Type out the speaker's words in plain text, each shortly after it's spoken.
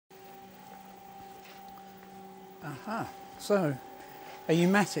Aha. So, a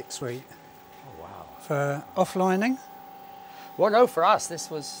umatic suite Oh wow. for offlining. Well, no, for us, this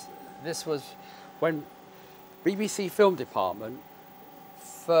was when BBC Film Department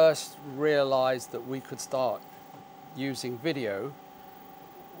first realised that we could start using video.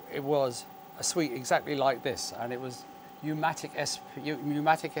 It was a suite exactly like this, and it was umatic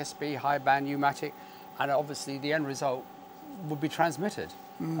SP, high band umatic, and obviously the end result would be transmitted.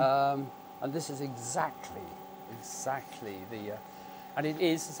 And this is exactly the, and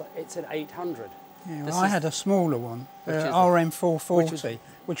it's an 800. Yeah, well, I had a smaller one, RM440,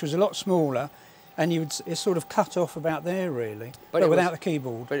 which was a lot smaller, and it's sort of cut off about there really, but without the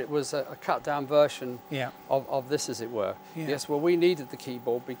keyboard. But it was a cut down version of this, as it were. Yeah. Yes, well, we needed the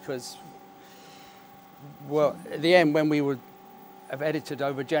keyboard because, well, at the end, when we would have edited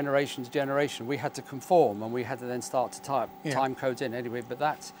over generation to generation, we had to conform, and we had to then start to type time codes in anyway. But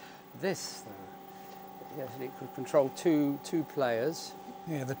that's this, yes, it could control two players.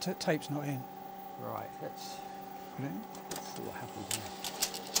 Yeah, the tape's not in. Right, let's see what happens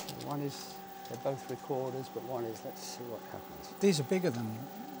here. One is, they're both recorders, but one is, let's see what happens. These are bigger than,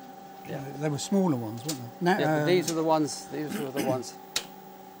 they were smaller ones, weren't they? Yeah, these are the ones, these were the ones.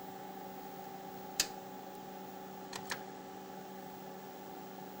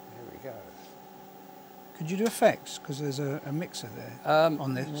 There we go. Could you do effects? Because there's a mixer there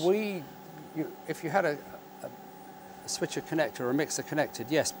on this. If you had a switcher connector or a mixer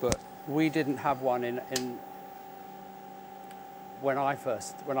connected, yes, but we didn't have one in when I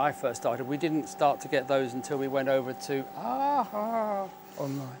first started. We didn't start to get those until we went over to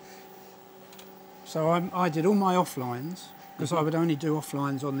online. So I did all my offlines, because I would only do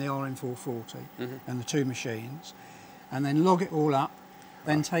offlines on the RM440 and the two machines, and then log it all up,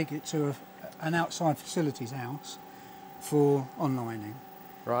 then take it to an outside facilities house for onlining.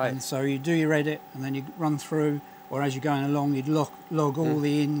 Right. And so you do your edit, and then you run through, or as you're going along, you'd log all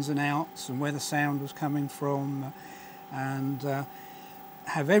the ins and outs and where the sound was coming from, and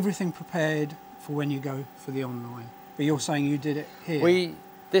have everything prepared for when you go for the online. But you're saying you did it here?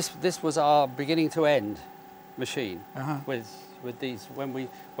 This was our beginning to end machine with these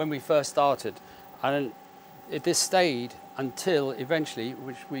when we first started, and this stayed until eventually,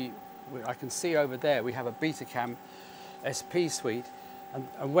 which I can see over there, we have a betacam SP suite,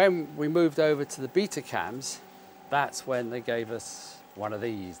 and when we moved over to the betacams, that's when they gave us one of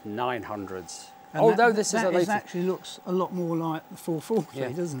these 900s. And although this actually looks a lot more like the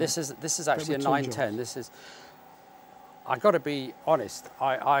 440, doesn't it? This is actually a 910. This is. I got to be honest.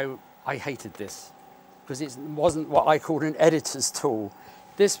 I hated this because it wasn't what I called an editor's tool.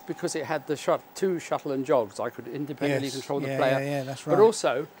 This, because it had the two shuttle and jogs, I could independently control the player. Yeah, that's right. But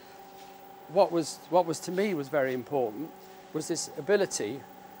also, what was to me was very important was this ability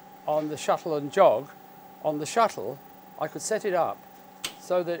on the shuttle and jog. On the shuttle, I could set it up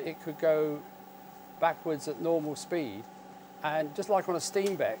so that it could go backwards at normal speed, and just like on a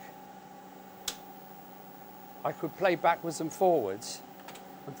Steenbeck, I could play backwards and forwards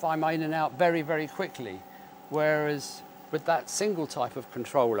and find my in and out very, very quickly. Whereas with that single type of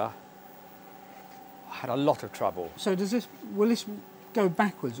controller, I had a lot of trouble. So will this go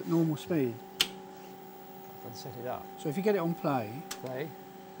backwards at normal speed? I can set it up. So if you get it on play,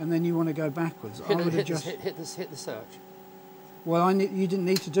 and then you want to go backwards, I would just hit the search. Well, you didn't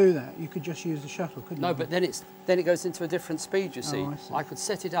need to do that. You could just use the shuttle, couldn't you? No, but then it goes into a different speed. You see, I could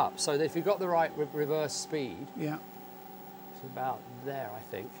set it up so that if you got the right reverse speed, it's about there, I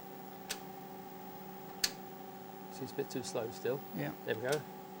think. See, it's a bit too slow still. Yeah. There we go.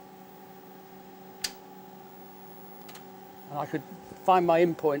 And I could find my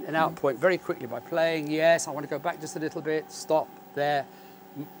in point and out point very quickly by playing. Yes, I want to go back just a little bit. Stop there.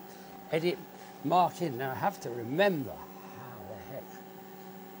 Edit, mark in. Now I have to remember.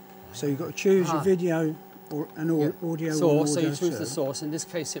 So you've got to choose your video or an audio source. So you choose the source. In this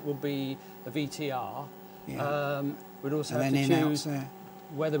case, it will be a VTR. We'd also have to choose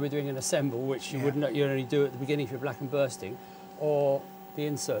whether we're doing an assemble, which you only do at the beginning if you're black and bursting, or the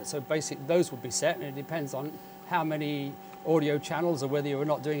insert. So basically, those would be set, and it depends on how many audio channels, or whether you were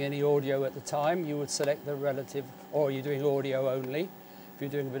not doing any audio at the time. You would select the relative, or you're doing audio only. If you're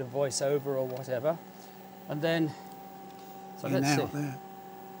doing a bit of voiceover or whatever, and then let's see.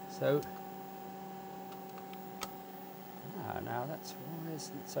 So, now that's why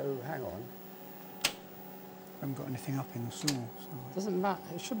isn't so. Hang on. I haven't got anything up in the source. Doesn't matter.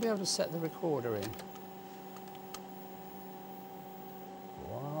 It should be able to set the recorder in.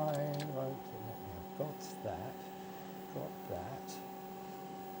 Why won't it let me? I've got that.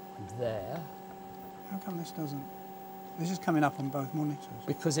 I'm there. How come this doesn't? This is coming up on both monitors.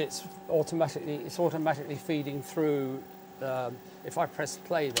 Because it's automatically feeding through. If I press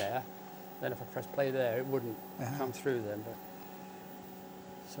play there, then if I press play there, it wouldn't come through then. But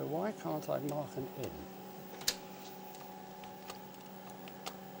so why can't I mark an in?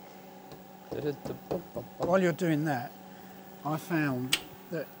 While you're doing that, I found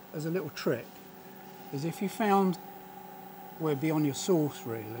that as a little trick is if you found, well, it'd be on your source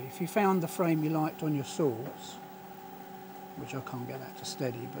really, if you found the frame you liked on your source, which I can't get that to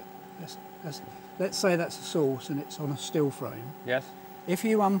steady, but let's say that's a source and it's on a still frame. Yes. If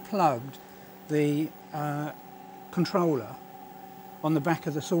you unplugged the controller on the back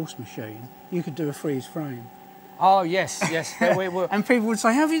of the source machine, you could do a freeze frame. Oh yes, yes. We were, and people would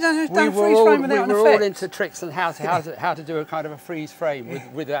say, "Have you done a freeze frame without an effect?" We were all into tricks and how to do a kind of a freeze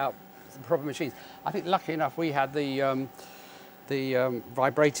frame without the proper machines. I think lucky enough we had the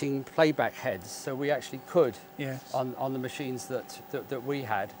vibrating playback heads, so we actually could on the machines that we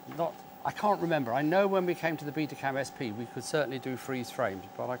had. I can't remember. I know when we came to the Betacam SP, we could certainly do freeze frames,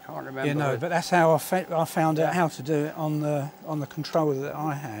 but I can't remember. Yeah, no, but that's how I found out how to do it on the controller that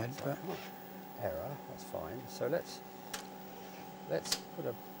I had. But error, that's fine. So let's put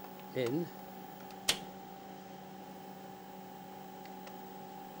a in.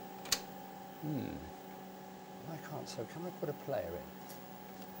 I can't. So can I put a player in?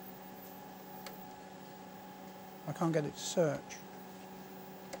 I can't get it to search.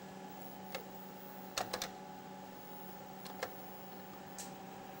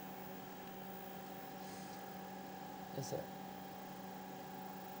 Is it?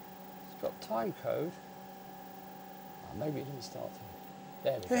 It's got time code. Oh, maybe it didn't start to.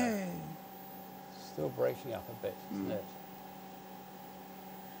 There we go. Still breaking up a bit, isn't it?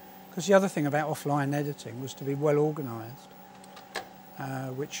 Because the other thing about offline editing was to be well organised,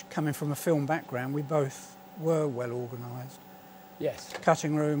 which, coming from a film background, we both were well organised. Yes.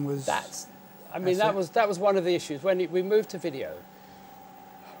 Cutting room was. I mean, that was one of the issues when we moved to video.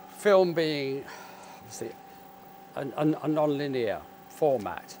 Film being obviously a non-linear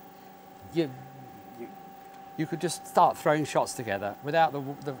format, you could just start throwing shots together without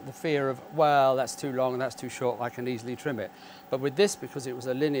the fear of, well, that's too long and that's too short, I can easily trim it. But with this, because it was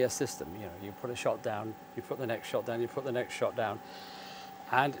a linear system, you know, you put a shot down, you put the next shot down, you put the next shot down.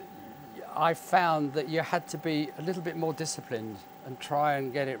 And I found that you had to be a little bit more disciplined and try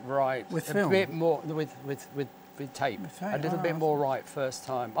and get it right. With film? A bit more with tape. A little bit more right first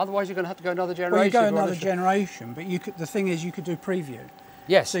time. Otherwise you're going to have to go another generation. Well, you go another generation, but the thing is you could do preview.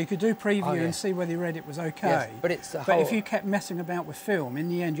 Yes. So you could do preview and see whether your edit was okay. Yes, but if you kept messing about with film, in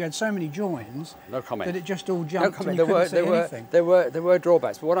the end you had so many joins that it just all jumped and you couldn't see anything. There were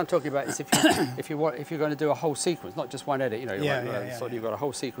drawbacks, but what I'm talking about is if you're going to do a whole sequence, not just one edit. You know, you've got a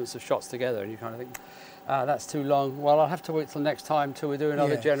whole sequence of shots together, and you kind of think, that's too long. Well, I'll have to wait till next time till we do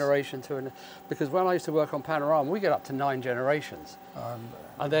another generation. Because when I used to work on Panorama, we get up to 9 generations.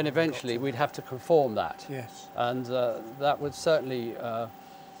 And then eventually we'd have to conform that. Yes. And that would certainly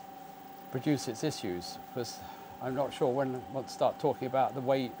produce its issues, because I'm not sure when we'll start talking about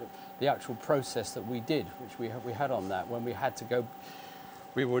the actual process that we did, which we had on that, when we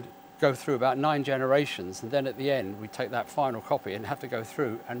would go through about 9 generations, and then at the end we'd take that final copy and have to go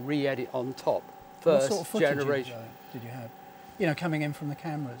through and re-edit on top. What sort of generation did you have? You know, coming in from the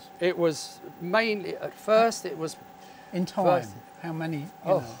cameras. It was mainly, at first it was... In time, how many, you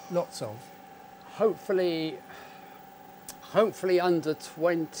know, lots of? Hopefully under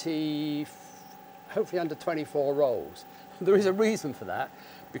 20, hopefully under 24 rolls. There is a reason for that,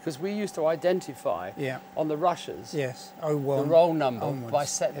 because we used to identify on the rushers the roll number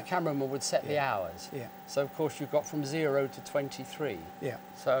onwards. The cameraman would set the hours. So of course you got from 0 to 23.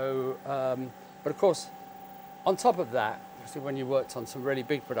 So, but of course, on top of that, when you worked on some really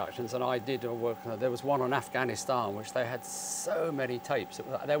big productions, and I did work on, there was one on Afghanistan, which they had so many tapes.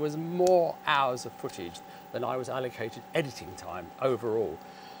 There was more hours of footage than I was allocated editing time overall.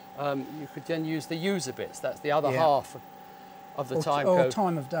 You could then use the user bits. That's the other half of the time code. Or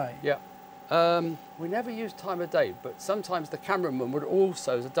time of day. Yeah. We never used time of day, but sometimes the cameraman would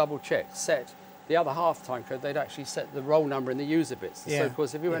also, as a double check, set the other half time code. They'd actually set the roll number in the user bits. So of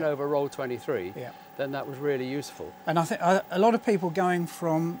course, if you went over roll 23, then that was really useful. And I think a lot of people going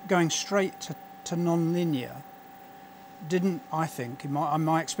straight to non-linear didn't, I think, in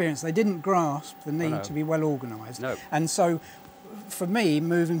my experience, they didn't grasp the need to be well organised. No. And so, for me,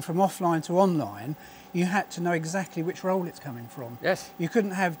 moving from offline to online, you had to know exactly which roll it's coming from. Yes. You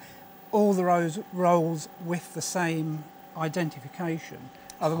couldn't have all the rolls with the same identification.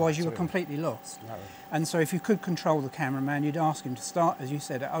 Otherwise you were completely lost. No. And so if you could control the cameraman, you'd ask him to start, as you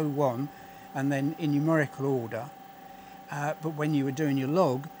said, at 01 and then in numerical order. but when you were doing your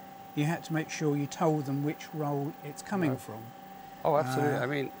log, you had to make sure you told them which roll it's coming from. Oh, absolutely. I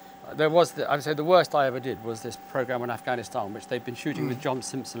mean, there was, I would say the worst I ever did was this program on Afghanistan, which they've been shooting with John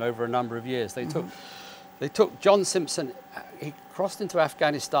Simpson over a number of years. They took John Simpson, he crossed into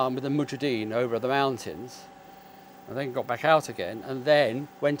Afghanistan with the Mujahideen over the mountains, and then got back out again, and then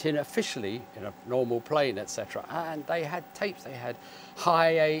went in officially in a normal plane, etc. And they had tapes, they had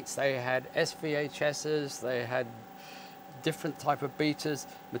high 8s, they had SVHSs, they had different type of betas.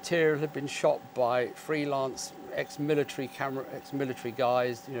 Material had been shot by freelance ex-military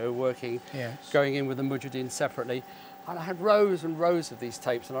guys, you know, working, going in with the Mujahideen separately. And I had rows and rows of these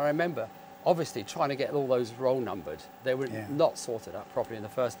tapes, and I remember obviously trying to get all those roll numbered. They were not sorted out properly in the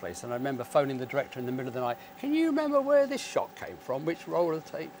first place. And I remember phoning the director in the middle of the night, can you remember where this shot came from, which roll of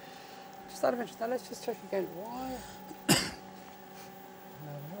tape? Just out of interest, now let's just check again. Why? How's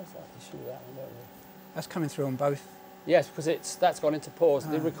that issue, that one, don't we? That's coming through on both. Yes, because that's gone into pause.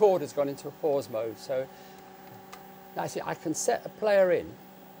 The recorder's gone into a pause mode. So now see, I can set a player in,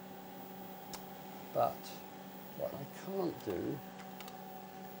 but what I can't do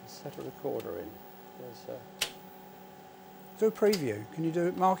is set a recorder in. Do a preview. Can you do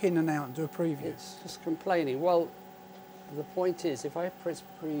it? Mark in and out and do a preview. It's just complaining. Well, the point is, if I press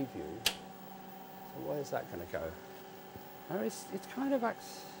preview, so where's that going to go? No, it's kind of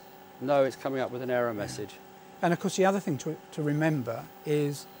no, it's coming up with an error message. And of course, the other thing to remember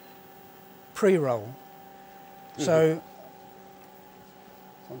is pre-roll. So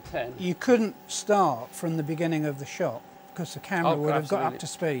on 10. You couldn't start from the beginning of the shot because the camera would have got up to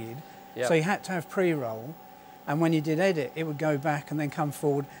speed. So you had to have pre-roll. And when you did edit, it would go back and then come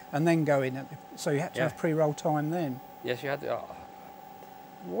forward and then go in. So you had to have pre-roll time then. Yes, you had to. It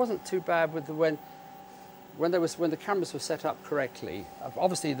wasn't too bad with the when the cameras were set up correctly.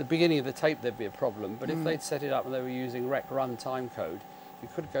 Obviously, at the beginning of the tape there'd be a problem, but if they'd set it up and they were using rec run time code, you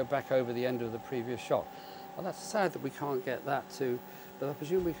could go back over the end of the previous shot. Well, that's sad that we can't get that to, but I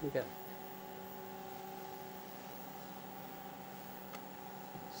presume we can get.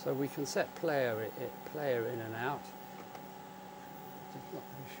 So we can set player in and out. It's not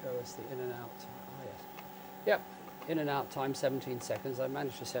going to show us the in and out time. Oh, yes. Yep, in and out time 17 seconds. I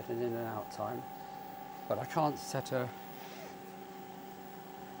managed to set an in and out time, but I can't set a.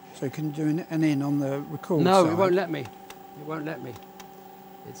 So you can do an in on the record No, side. it won't let me. It won't let me.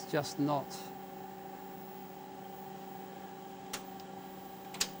 It's just not.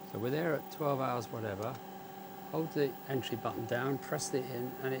 So we're there at 12 hours, whatever. Hold the entry button down, press the in,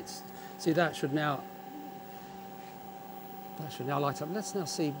 and it's, see that should now light up. Let's now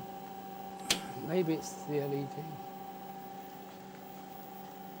see, maybe it's the LED.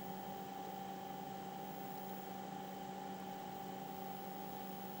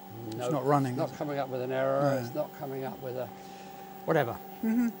 No, it's not running. It's not coming up with an error. No. It's not coming up with a, whatever.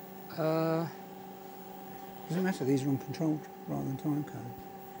 Doesn't matter, these are uncontrolled rather than time code.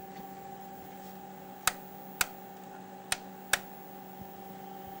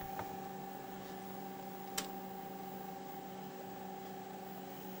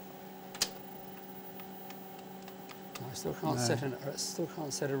 I still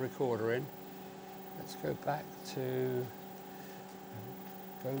can't set a recorder in. Let's go back to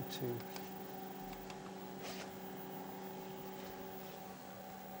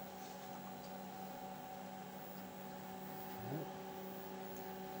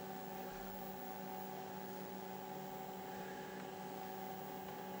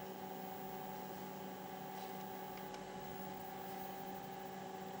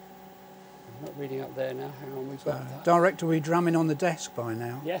not reading up there now. Hang on, we've got that. Director, are we drumming on the desk by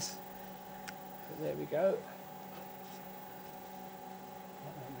now? Yes. So there we go. That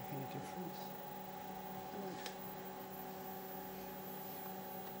won't make any difference.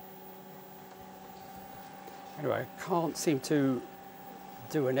 Anyway, I can't seem to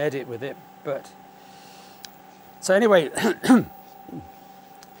do an edit with it, but so anyway,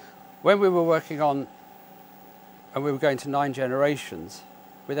 when we were working on, and we were going to 9 generations,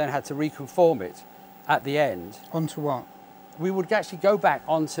 we then had to reconform it at the end. Onto what? We would actually go back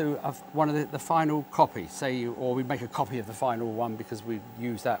onto one of the final copy, say, or we'd make a copy of the final one because we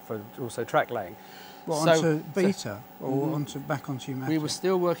use that for also track laying. What, onto beta or back onto umatic? We were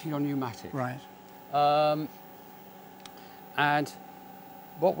still working on umatic. Right. And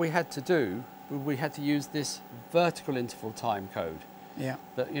what we had to do, we had to use this vertical interval time code. Yeah.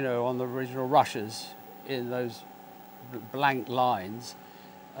 That, you know, on the original rushes, in those blank lines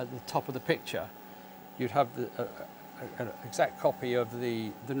at the top of the picture, you'd have an exact copy of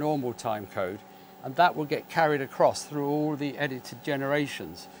the normal time code, and that would get carried across through all the edited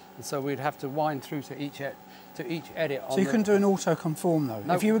generations. And so we'd have to wind through to each edit. So you couldn't do an auto-conform though?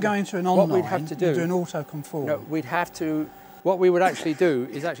 No, if you were going to an online, what we'd have to do, you'd do an auto-conform? No, we'd have to, what we would actually do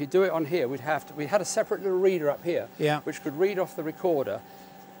is actually do it on here. We had a separate little reader up here, which could read off the recorder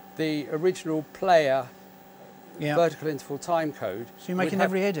the original player vertical interval time code. So you're making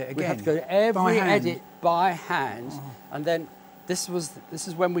every edit again? We had to go every edit by hand, and then this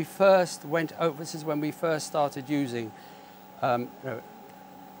is when we first went over. This is when we first started using a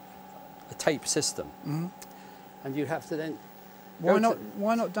tape system, and you'd have to then.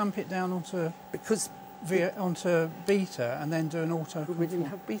 Why not dump it down onto onto beta and then do an auto? We didn't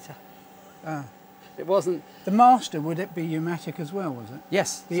have beta. It wasn't. The master, would it be umatic as well? Was it?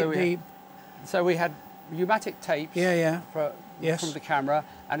 Yes. So we had umatic tapes. From the camera,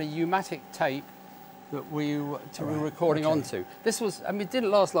 and a umatic tape that we were recording onto. This was, I mean, it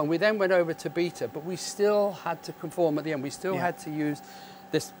didn't last long. We then went over to beta, but we still had to conform at the end. We still had to use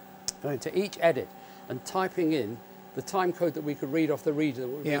this, going to each edit and typing in the time code that we could read off the reader that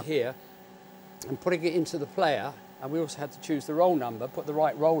would be here, and putting it into the player. And we also had to choose the roll number, put the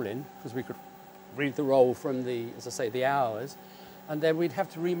right roll in, because we could read the roll from the, as I say, the hours, and then we'd have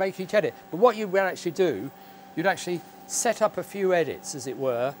to remake each edit. But what you would actually do, you'd actually set up a few edits, as it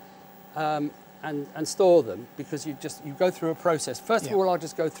were, and store them, because you go through a process. First of all, I'll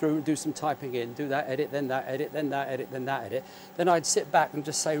just go through and do some typing in, do that edit, then that edit, then that edit, then that edit. Then I'd sit back and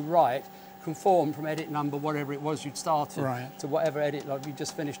just say, right, conform from edit number, whatever it was you'd started, to whatever edit like you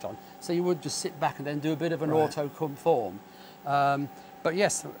just finished on. So you would just sit back and then do a bit of an auto conform. But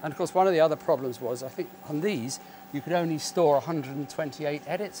yes, and of course one of the other problems was, I think on these, you could only store 128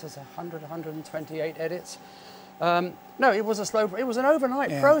 edits, as 128 edits. No, it was it was an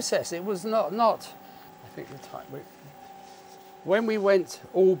overnight process. It was not, I think the time, when we went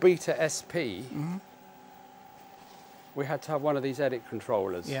all beta SP, we had to have one of these edit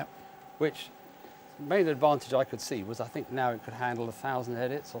controllers, which the main advantage I could see was, I think now it could handle 1,000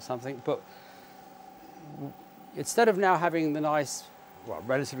 edits or something, but instead of now having the nice, well,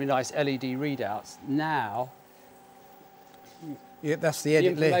 relatively nice LED readouts, now that's the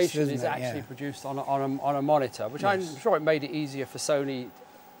edit list, isn't it? Is actually produced on a monitor, which I'm sure it made it easier for Sony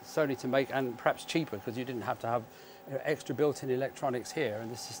to make, and perhaps cheaper, because you didn't have to have extra built-in electronics here,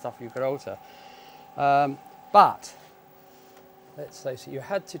 and this is stuff you could alter. But let's face it, you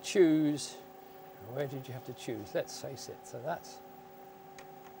had to choose. Where did you have to choose? Let's face it. So that's.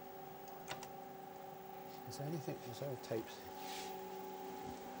 Is there anything? Is there tapes?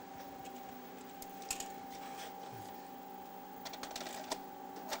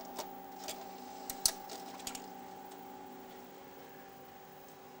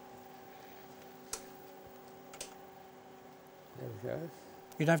 There we go.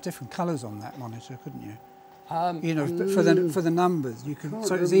 You'd have different colours on that monitor, couldn't you? You know, for the numbers, you could,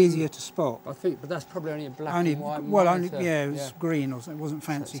 so it was easier to spot. I think, but that's probably only a black and white monitor. Well, it was green, or something. It wasn't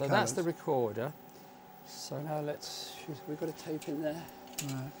fancy so colours. That's the recorder. So now let's choose. We've got a tape in there.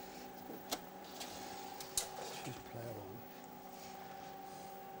 Right. Choose player one.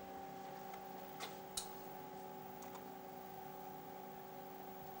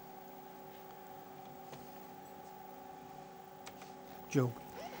 Jog.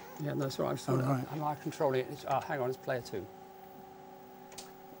 Yeah, that's right. Am I controlling it? Hang on, it's player two.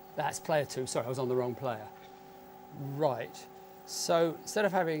 That's player two. Sorry, I was on the wrong player. Right. So instead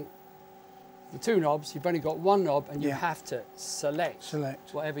of having the two knobs, you've only got one knob, and you have to select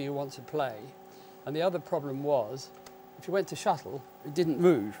whatever you want to play. And the other problem was, if you went to shuttle, it didn't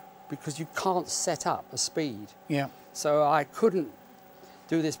move, because you can't set up a speed. Yeah. So I couldn't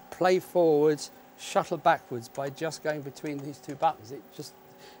do this play forwards, shuttle backwards by just going between these two buttons.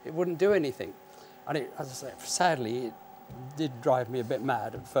 It wouldn't do anything. And as I say, sadly, it did drive me a bit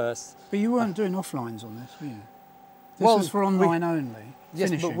mad at first. But you weren't doing offlines on this, were you? This was for online only. Yes,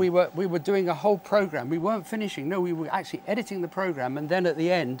 finishing. but we were doing a whole program. We weren't finishing. No, we were actually editing the program, and then at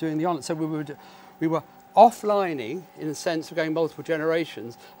the end doing the on. So we were offlining in the sense of going multiple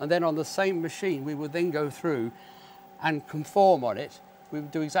generations, and then on the same machine we would then go through and conform on it. We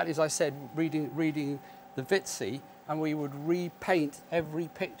would do exactly as I said, reading the VITC, and we would repaint every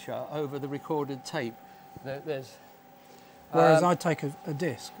picture over the recorded tape. Whereas I'd take a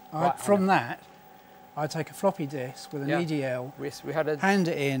disc. From that, I'd take a floppy disk with an EDL, hand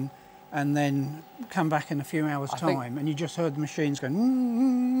it in, and then come back in a few hours' time, and you just heard the machines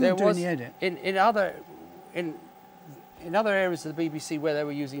going doing the edit. In other areas of the BBC where they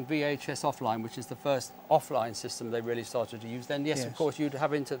were using VHS offline, which is the first offline system they really started to use, then yes, of course you'd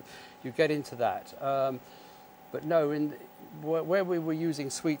get into that. But no, where we were using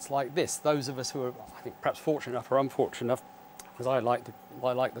suites like this, those of us who are, I think, perhaps fortunate enough or unfortunate enough, because I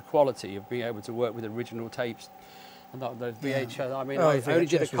like the quality of being able to work with original tapes and not the VHS. Yeah. I mean, Oh, I only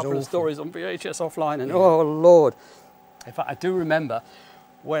did a VHS was couple of awful. stories on VHS offline, and Yeah. oh Lord! In fact, I do remember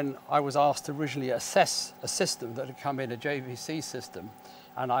when I was asked to originally assess a system that had come in, a JVC system,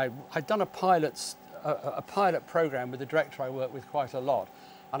 and I'd done a pilot program with the director I worked with quite a lot,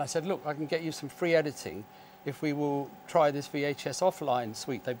 and I said, look, I can get you some free editing if we will try this VHS offline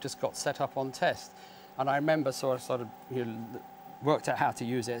suite they've just got set up on test. And I remember, so I sort of worked out how to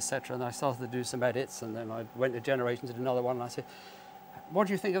use it, etc. And I started to do some edits, and then I went to Generations, did another one, and I said, what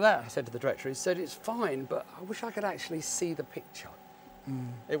do you think of that? I said to the director. He said, it's fine, but I wish I could actually see the picture.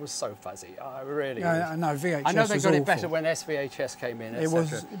 It was so fuzzy. I really. Yeah, no, VHS. I know they was got it awful. better when SVHS came in. It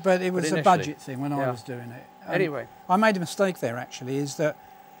was, but it was a initially, budget thing when I was doing it. Anyway, I made a mistake there actually. Is that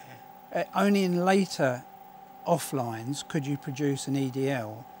only in later offlines could you produce an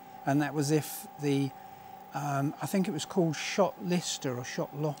EDL, and that was if the I think it was called shot lister or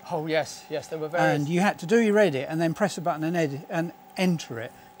shot lock. Oh yes, yes, they were very. And you had to do your edit and then press a button and edit and enter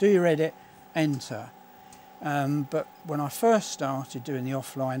it. Do your edit, enter. But when I first started doing the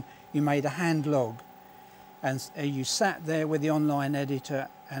offline, you made a hand log, and you sat there with the online editor,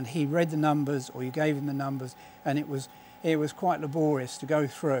 and he read the numbers, or you gave him the numbers, and it was quite laborious to go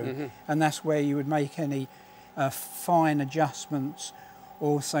through, and that's where you would make any fine adjustments,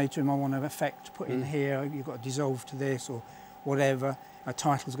 or say to him, I want an effect put in here, you've got to dissolve to this, or whatever, a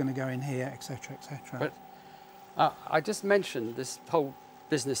title's going to go in here, etc., etc. But I just mentioned this whole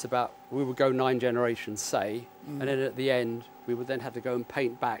business about we would go 9 generations, say, and then at the end we would then have to go and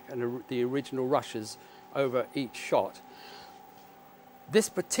paint back the original rushes over each shot. This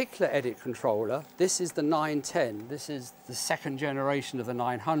particular edit controller, this is the 910, this is the 2nd generation of the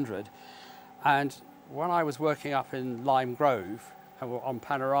 900, and when I was working up in Lime Grove on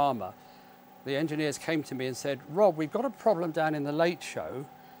Panorama, the engineers came to me and said, Rob, we've got a problem down in the Late Show.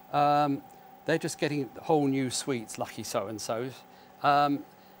 They're just getting whole new suites, lucky so-and-sos,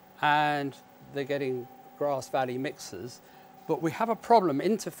 and they're getting Grass Valley mixers, but we have a problem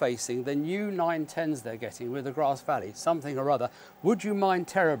interfacing the new 910s they're getting with the Grass Valley, something or other. Would you mind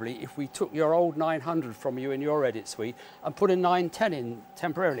terribly if we took your old 900 from you in your edit suite and put a 910 in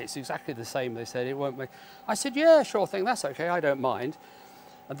temporarily? It's exactly the same, they said, it won't make... I said, yeah, sure thing, that's okay, I don't mind.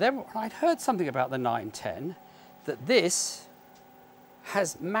 And then I'd heard something about the 910, that this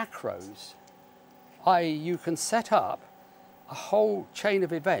has macros, i.e. you can set up a whole chain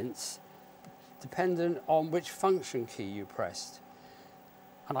of events dependent on which function key you pressed.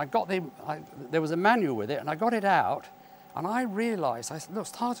 And I got there was a manual with it, and I got it out, and I realized, I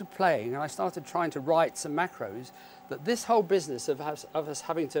started playing, and I started trying to write some macros, that this whole business of us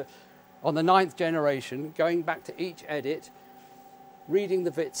having to, on the 9th generation, going back to each edit, reading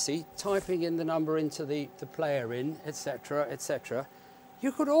the VITSI, typing in the number into the player in, etc., etc.,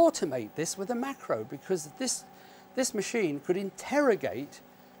 you could automate this with a macro, because this machine could interrogate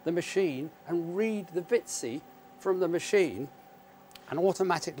the machine and read the VITSI from the machine and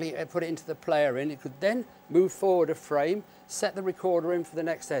automatically put it into the player in. It could then move forward a frame, set the recorder in for the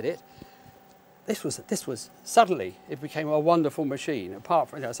next edit. This was suddenly, it became a wonderful machine. Apart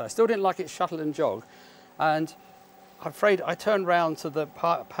from, so I still didn't like it shuttle and jog. And I'm afraid I turned round to the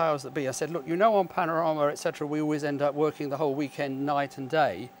powers that be. I said, look, you know, on Panorama, etc., we always end up working the whole weekend, night and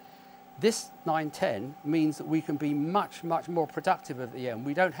day. This 910 means that we can be much, much more productive at the end.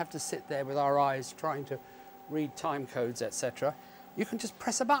 We don't have to sit there with our eyes trying to read time codes, etc. You can just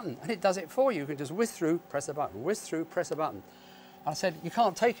press a button and it does it for you. You can just whiz through, press a button, whiz through, press a button. I said, you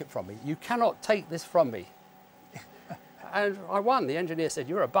can't take it from me. You cannot take this from me. And I won. The engineer said,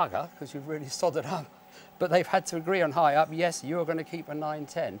 you're a bugger because you've really sodded up. But they've had to agree on high up, yes, you're going to keep a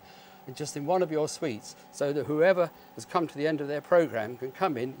 910. Just in one of your suites, so that whoever has come to the end of their program can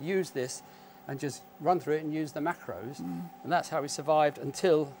come in, use this, and just run through it and use the macros. And that's how we survived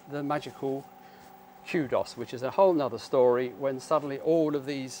until the magical QDOS, which is a whole nother story, when suddenly all of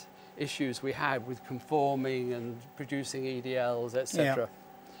these issues we had with conforming and producing EDLs, etc.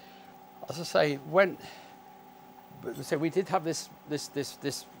 As I say, we did have this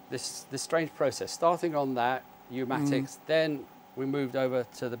strange process, starting on that, umatics, then we moved over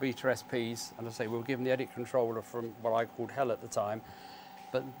to the Beta SPs, and as I say, we were given the edit controller from what I called hell at the time,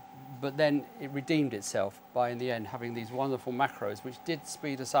 but then it redeemed itself by, in the end, having these wonderful macros, which did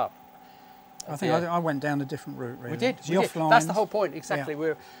speed us up. I think I went down a different route, really. We did. That's the whole point, exactly.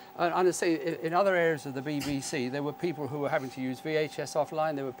 Yeah. And I say, in other areas of the BBC, there were people who were having to use VHS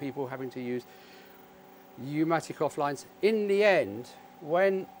offline, there were people having to use umatic offlines. In the end,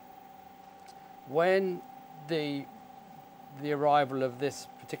 when the arrival of this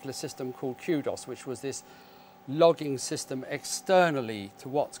particular system called QDOS, which was this logging system externally to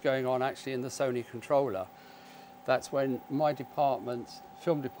what's going on actually in the Sony controller. That's when my department,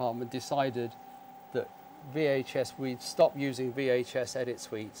 film department, decided that VHS, we'd stop using VHS edit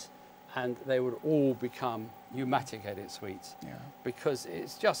suites and they would all become umatic edit suites. Yeah. Because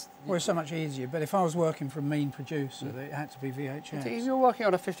it's just... Well, it's so much easier, but if I was working for a mean producer, it had to be VHS. If you're working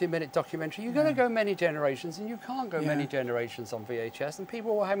on a 50-minute documentary, you're going to go many generations, and you can't go many generations on VHS, and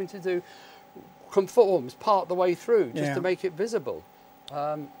people were having to do conforms part the way through just to make it visible.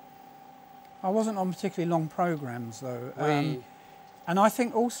 I wasn't on particularly long programs though. And I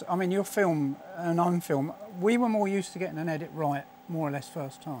think also, I mean, your film and on film, we were more used to getting an edit right more or less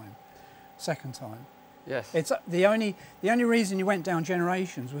first time. Second time. Yes. It's the only reason you went down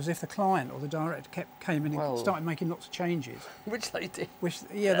generations was if the client or the director came in and started making lots of changes. Which they did. Which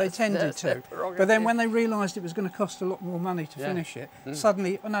they tended to. But then when they realised it was going to cost a lot more money to finish it,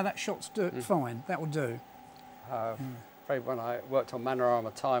 suddenly, oh no, that shot's fine, that will do. Afraid when I worked on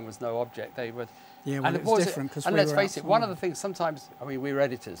Manorama, time was no object. They would. Yeah, well, it was different because we were let's face it, one of the outside. things sometimes, I mean, we're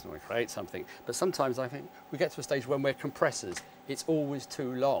editors and we create something, but sometimes I think we get to a stage when we're compressors. It's always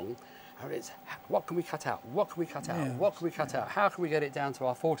too long. And it's, what can we cut out? What can we cut out? What can we cut out? How can we get it down to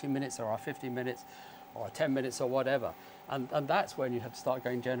our 40 minutes or our 50 minutes or our 10 minutes or whatever? And that's when you have to start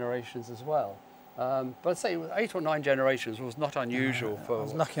going generations as well. But I'd say 8 or 9 generations was not unusual for... I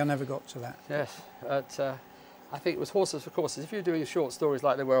was lucky I never got to that. Yes, I think it was horses for courses. If you're doing short stories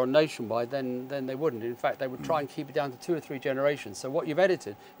like they were on Nationwide, then they wouldn't. In fact, they would try and keep it down to 2 or 3 generations. So what you've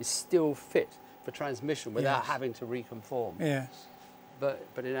edited is still fit for transmission without having to reconform. Yes.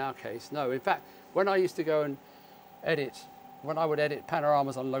 But in our case, no. In fact, when I used to go and edit, when I would edit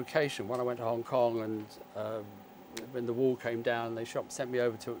panoramas on location, when I went to Hong Kong and when the wall came down, they sent me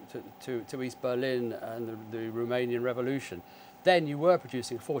over to East Berlin and the Romanian Revolution. Then you were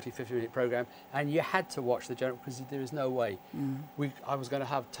producing a 40, 50-minute program, and you had to watch the general because there is no way I was going to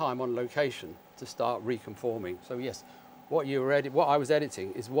have time on location to start reconforming. So yes, what I was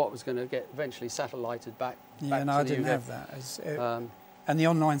editing is what was going to get eventually satellited back. Yeah, no, I didn't have that. And the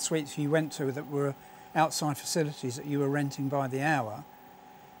online suites you went to that were outside facilities that you were renting by the hour.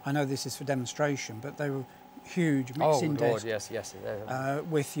 I know this is for demonstration, but they were huge mixing desks. Yes.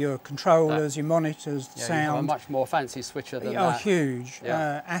 With your controllers, your monitors, yeah, sound. You have a much more fancy switcher than that. Oh, huge.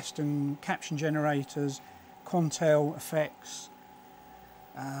 Yeah. Aston caption generators, Quantel effects,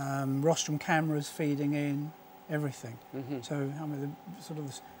 rostrum cameras feeding in, everything. So I mean, sort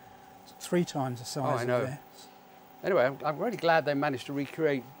of 3 times the size of this. Anyway, I'm really glad they managed to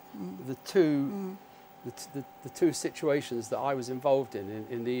recreate the two situations that I was involved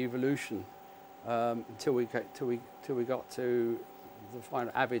in the evolution until we got to the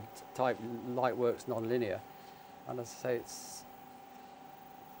final Avid type Lightworks non-linear. And as I say, it's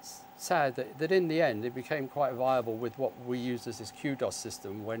sad that in the end it became quite viable with what we used as this QDOS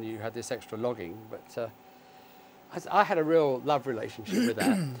system when you had this extra logging. But I had a real love relationship with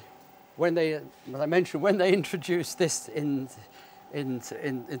that. When they, as I mentioned, when they introduced this into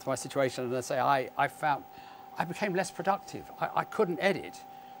my situation, and I say I became less productive. I couldn't edit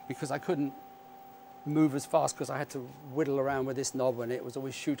because I couldn't move as fast because I had to whittle around with this knob and it was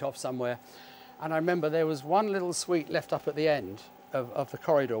always shoot off somewhere. And I remember there was one little suite left up at the end of the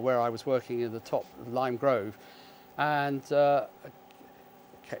corridor where I was working in the top of Lime Grove. And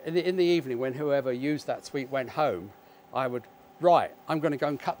in the evening when whoever used that suite went home, I would, right, I'm going to go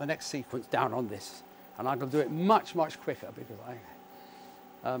and cut the next sequence down on this. And I'm going to do it much, much quicker because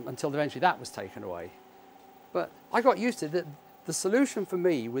until eventually that was taken away. But I got used to it. The solution for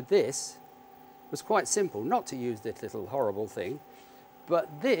me with this was quite simple, not to use this little horrible thing, but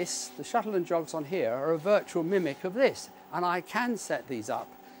this, the shuttle and jogs on here, are a virtual mimic of this. And I can set these up.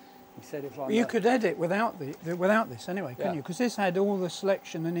 He said if you could edit without this anyway, couldn't you? Because this had all the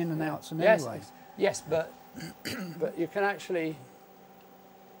selection and in and outs and anyway. Yes, but you can actually...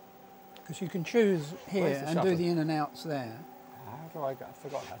 Because you can choose here and do the in and outs there. How do I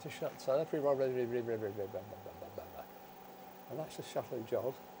forgot how to shut. So that's and that's the shuttle and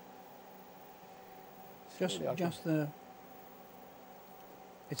jog. Just the...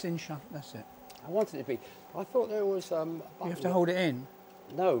 It's in shut, that's it. I wanted it to be. I thought there was a button. You have to hold it in.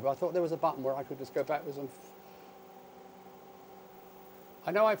 No, but I thought there was a button where I could just go backwards and...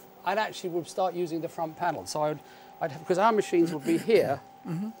 I know I'd actually would start using the front panel. So I'd have, because our machines would be here.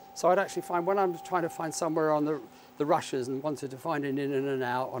 So I'd actually find, when I'm trying to find somewhere on the rushes and wanted to find an in and an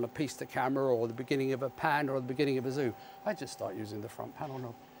out on a piece to camera or the beginning of a pan or the beginning of a zoom, I'd just start using the front panel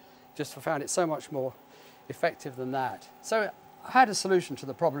knob. Just found it so much more effective than that. So I had a solution to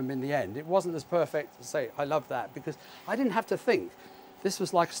the problem in the end. It wasn't as perfect to say, I love that, because I didn't have to think. This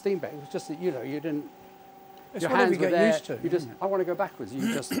was like a steam bag. It was just that, you know, you didn't, it's your whatever hands you were get there. used to. You just, I want to go backwards.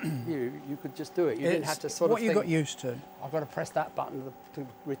 You just, you could just do it. You didn't have to sort of what you got used to. I've got to press that button to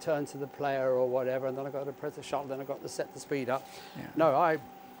return to the player or whatever, and then I've got to press the shuttle, then I've got to set the speed up. Yeah. No,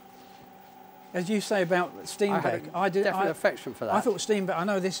 as you say about Steenbeck, I had definite affection for that. I thought Steenbeck, I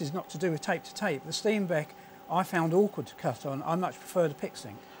know this is not to do with tape to tape, the Steenbeck I found awkward to cut on. I much prefer the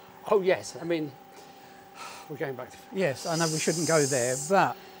Pixink. Oh yes, I mean, we're going back to... Yes, I know we shouldn't go there,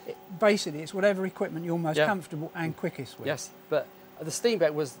 but basically it's whatever equipment you're most comfortable and quickest with. Yes, but the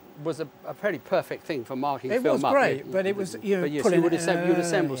Steenbeck was a pretty perfect thing for marking film up. It was great, but it was, you yes, pulling you'd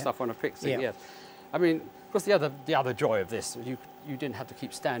assemble stuff on a Pixink, yes. I mean, of course, the other joy of this, you didn't have to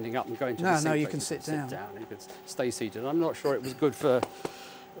keep standing up and going to the sink. No, you can sit down. You could stay seated. I'm not sure it was good for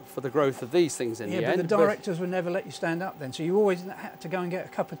the growth of these things in the end. Yeah, but the directors would never let you stand up then, so you always had to go and get a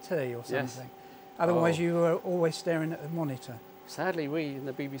cup of tea or something. Yes. Otherwise you were always staring at the monitor. Sadly, we in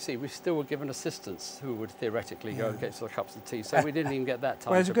the BBC, we still were given assistants who would theoretically go and get the cups of tea, so we didn't even get that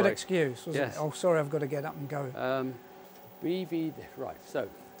time. Well, it was a good break. excuse, wasn't it? Oh, sorry, I've got to get up and go. Right, so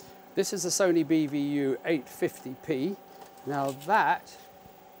this is a Sony BVU 850p. Now that,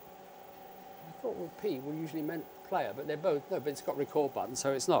 I thought well, P were usually meant player, but they're both, no, but it's got record button,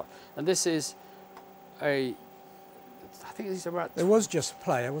 so it's not. And this is I think these are about... There was just a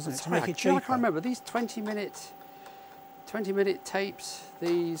player, wasn't it, to make it cheaper? I can't remember. These 20-minute tapes,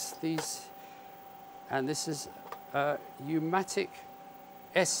 these, and this is umatic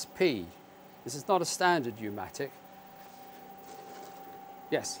SP. This is not a standard umatic.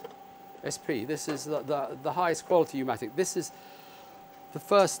 Yes, SP. This is the highest quality umatic. This is the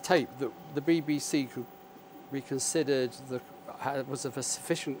first tape that the BBC could be considered was of a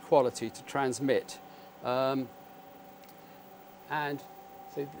sufficient quality to transmit. And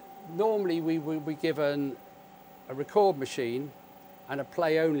so normally we would be given a record machine and a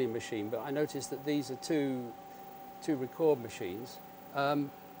play-only machine, but I noticed that these are two record machines.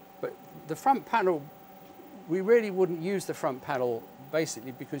 But the front panel, we really wouldn't use the front panel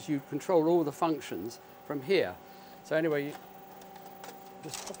basically because you control all the functions from here. So anyway, you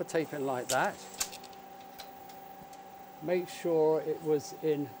just pop a tape in like that. Make sure it was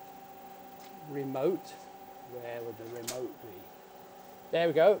in remote. Where would the remote be? There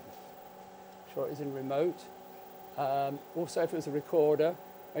we go. Sure it is in remote. Also, if it was a recorder,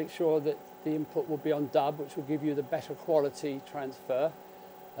 make sure that the input will be on dub, which will give you the better quality transfer.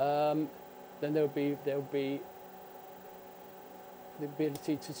 Then there will be the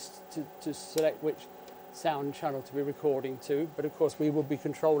ability to select which sound channel to be recording to, but of course we will be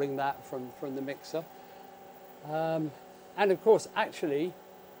controlling that from the mixer. And of course, actually,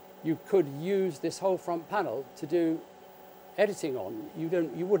 you could use this whole front panel to do editing on. You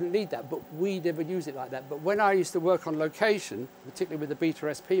wouldn't need that, but we never use it like that. But when I used to work on location, particularly with the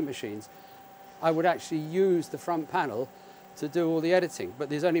Beta SP machines, I would actually use the front panel to do all the editing. But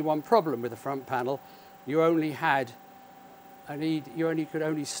there's only one problem with the front panel. You only could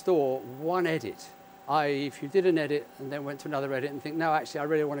only store one edit. i.e. if you did an edit and then went to another edit and think, no, actually I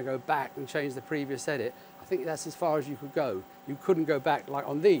really want to go back and change the previous edit, I think that's as far as you could go. You couldn't go back, like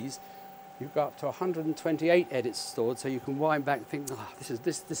on these, you've got up to 128 edits stored, so you can wind back and think, oh,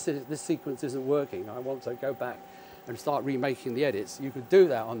 this sequence isn't working. I want to go back and start remaking the edits. You could do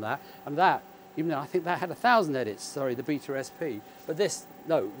that on that, and that, even though I think that had 1,000 edits, sorry, the Beta SP, but this,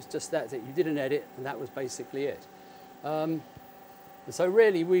 no, it was just that, you did an edit and that was basically it. And so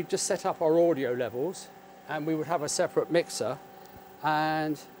really we just set up our audio levels and we would have a separate mixer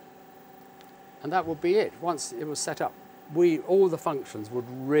and that would be it. Once it was set up, all the functions would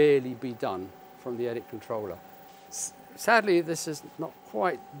really be done from the edit controller. Sadly, this is not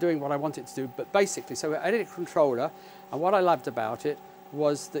quite doing what I want it to do, but basically, so edit controller, and what I loved about it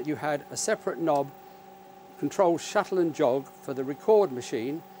was that you had a separate knob, control shuttle and jog for the record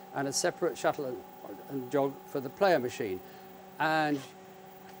machine, and a separate shuttle and jog for the player machine. And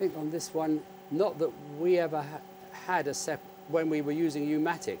I think on this one, not that we ever had when we were using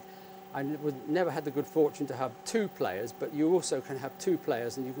umatic, I never had the good fortune to have two players, but you also can have two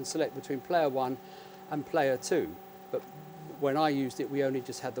players and you can select between player 1 and player 2. But when I used it, we only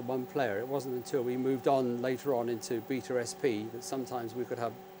just had the one player. It wasn't until we moved on later on into Beta SP that sometimes we could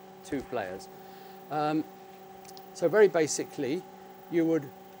have two players. So very basically, you would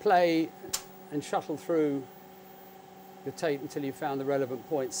play and shuttle through your tape until you found the relevant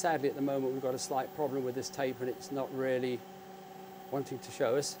point. Sadly, at the moment, we've got a slight problem with this tape and it's not really wanting to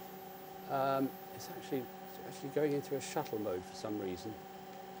show us. It's actually going into a shuttle mode for some reason.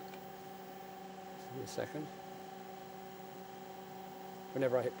 Just give me a second.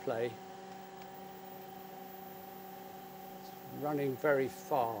 whenever I hit play. It's running very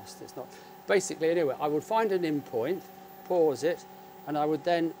fast. It's not. Basically, anyway, I would find an in point, pause it, and I would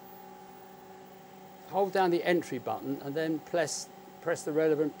then hold down the entry button and then press the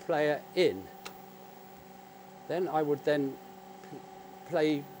relevant player in. Then I would then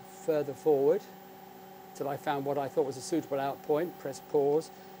play further forward till I found what I thought was a suitable out point, press pause,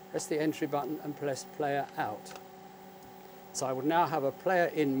 press the entry button and press player out. So I would now have a player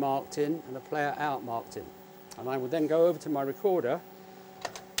in marked in and a player out marked in. And I would then go over to my recorder,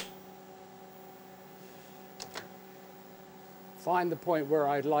 find the point where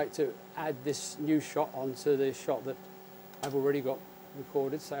I'd like to add this new shot onto the shot that I've already got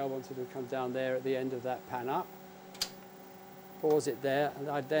recorded. Say I wanted to come down there at the end of that pan up. Pause it there, and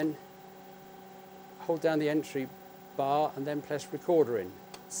I'd then hold down the entry bar and then press recorder in.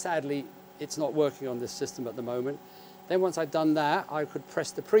 Sadly, it's not working on this system at the moment. Then once I'd done that, I could press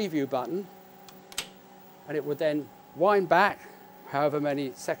the preview button and it would then wind back, however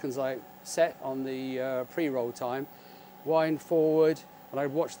many seconds I set on the pre-roll time, wind forward, and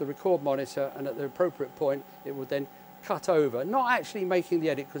I'd watch the record monitor, and at the appropriate point, it would then cut over, not actually making the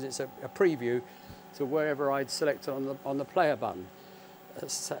edit because it's a preview, to wherever I'd selected on the player button.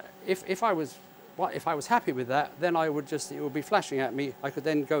 So if I was happy with that, then I would just, it would be flashing at me. I could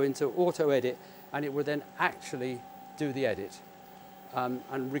then go into auto edit and it would then actually do the edit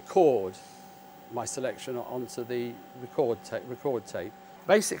and record my selection onto the record tape.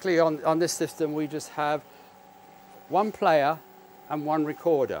 Basically on this system we just have one player and one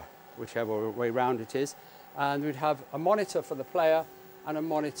recorder, whichever way round it is, and we'd have a monitor for the player and a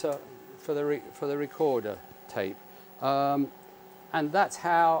monitor for the recorder tape, and that's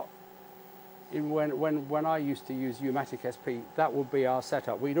how. When I used to use umatic SP, that would be our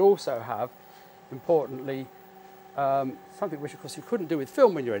setup. We'd also have, importantly, something which of course you couldn't do with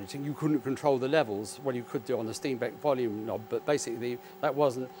film when you're editing. You couldn't control the levels. Well, you could do on the Steenbeck volume knob, but basically that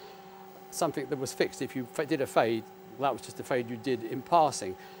wasn't something that was fixed. If you did a fade, that was just a fade you did in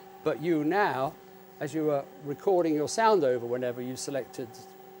passing. But you now, as you were recording your sound over whenever you selected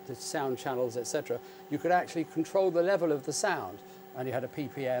the sound channels, etc., you could actually control the level of the sound, and you had a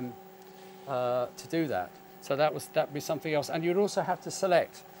PPM to do that. So that'd be something else. And you'd also have to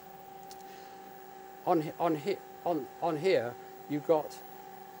select on here. You've got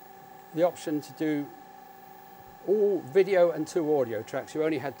the option to do all video and 2 audio tracks. You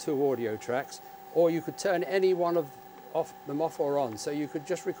only had 2 audio tracks, or you could turn any one of them off or on. So you could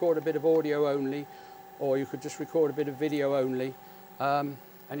just record a bit of audio only, or you could just record a bit of video only, and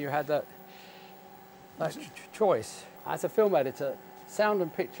you had that choice. As a film editor, sound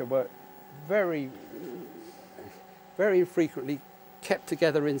and picture were very, very frequently kept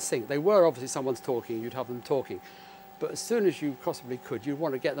together in sync. They were obviously someone's talking, you'd have them talking, but as soon as you possibly could, you'd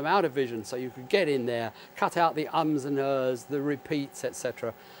want to get them out of vision so you could get in there, cut out the ums and ers, the repeats,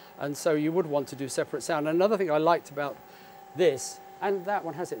 etc. And so you would want to do separate sound. And another thing I liked about this, and that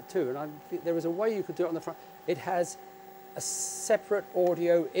one has it too, and I think there was a way you could do it on the front, it has a separate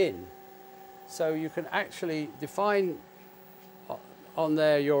audio in. So you can actually define on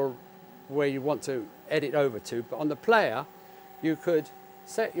there where you want to edit over to, but on the player you could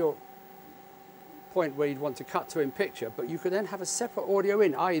set your point where you'd want to cut to in picture, but you could then have a separate audio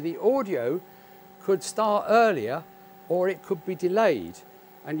in, i.e. the audio could start earlier or it could be delayed,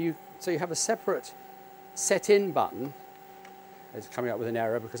 and so you have a separate set in button. It's coming up with an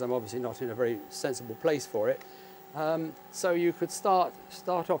error because I'm obviously not in a very sensible place for it. So you could start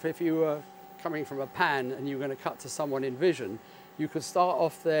off, if you were coming from a pan and you were going to cut to someone in vision, you could start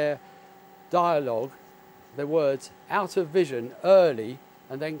off their dialogue, their words, out of vision early,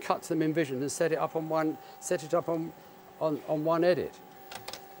 and then cut to them in vision and set it up on one edit.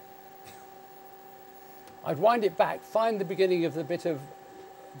 I'd wind it back, find the beginning of the bit of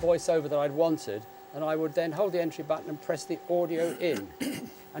voiceover that I'd wanted, and I would then hold the entry button and press the audio in.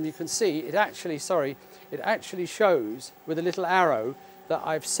 And you can see it actually shows with a little arrow that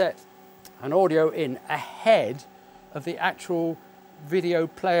I've set an audio in ahead of the actual video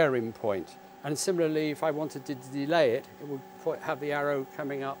player in point. And similarly, if I wanted to delay it, it would have the arrow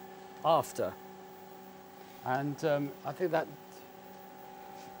coming up after. And I think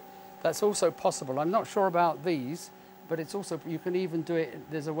that's also possible. I'm not sure about these, but it's also, you can even do it,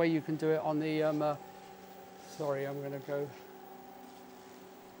 there's a way you can do it on the, sorry, I'm going to go.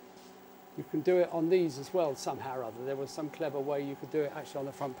 You can do it on these as well somehow or other. There was some clever way you could do it actually on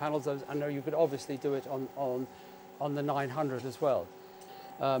the front panels. I know you could obviously do it on the 900 as well.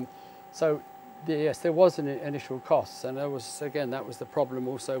 So yes, there was an initial cost, and there was, again, that was the problem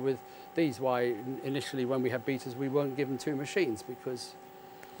also with these, why initially when we had betas we weren't given 2 machines, because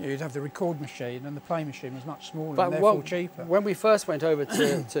You'd have the record machine, and the play machine was much smaller But and therefore cheaper. when we first went over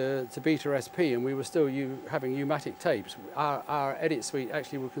to Beta SP, and we were still having umatic tapes, our edit suite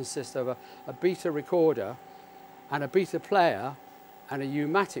actually would consist of a beta recorder and a beta player and a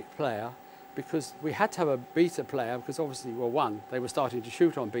umatic player, because we had to have a beta player because obviously, well, one, they were starting to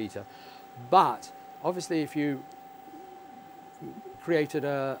shoot on beta, but obviously if you created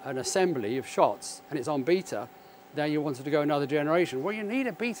an assembly of shots and it's on beta, then you wanted to go another generation. Well, you need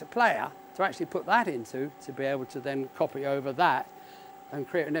a beta player to actually put that into, to be able to then copy over that and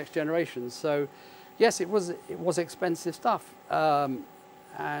create a next generation. So yes, it was expensive stuff.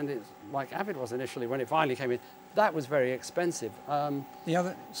 And it's like Avid was initially when it finally came in. That was very expensive. The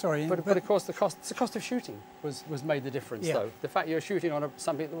other, sorry, but of course the cost of shooting was made the difference, though. The fact you were shooting on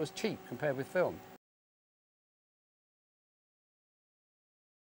something that was cheap compared with film.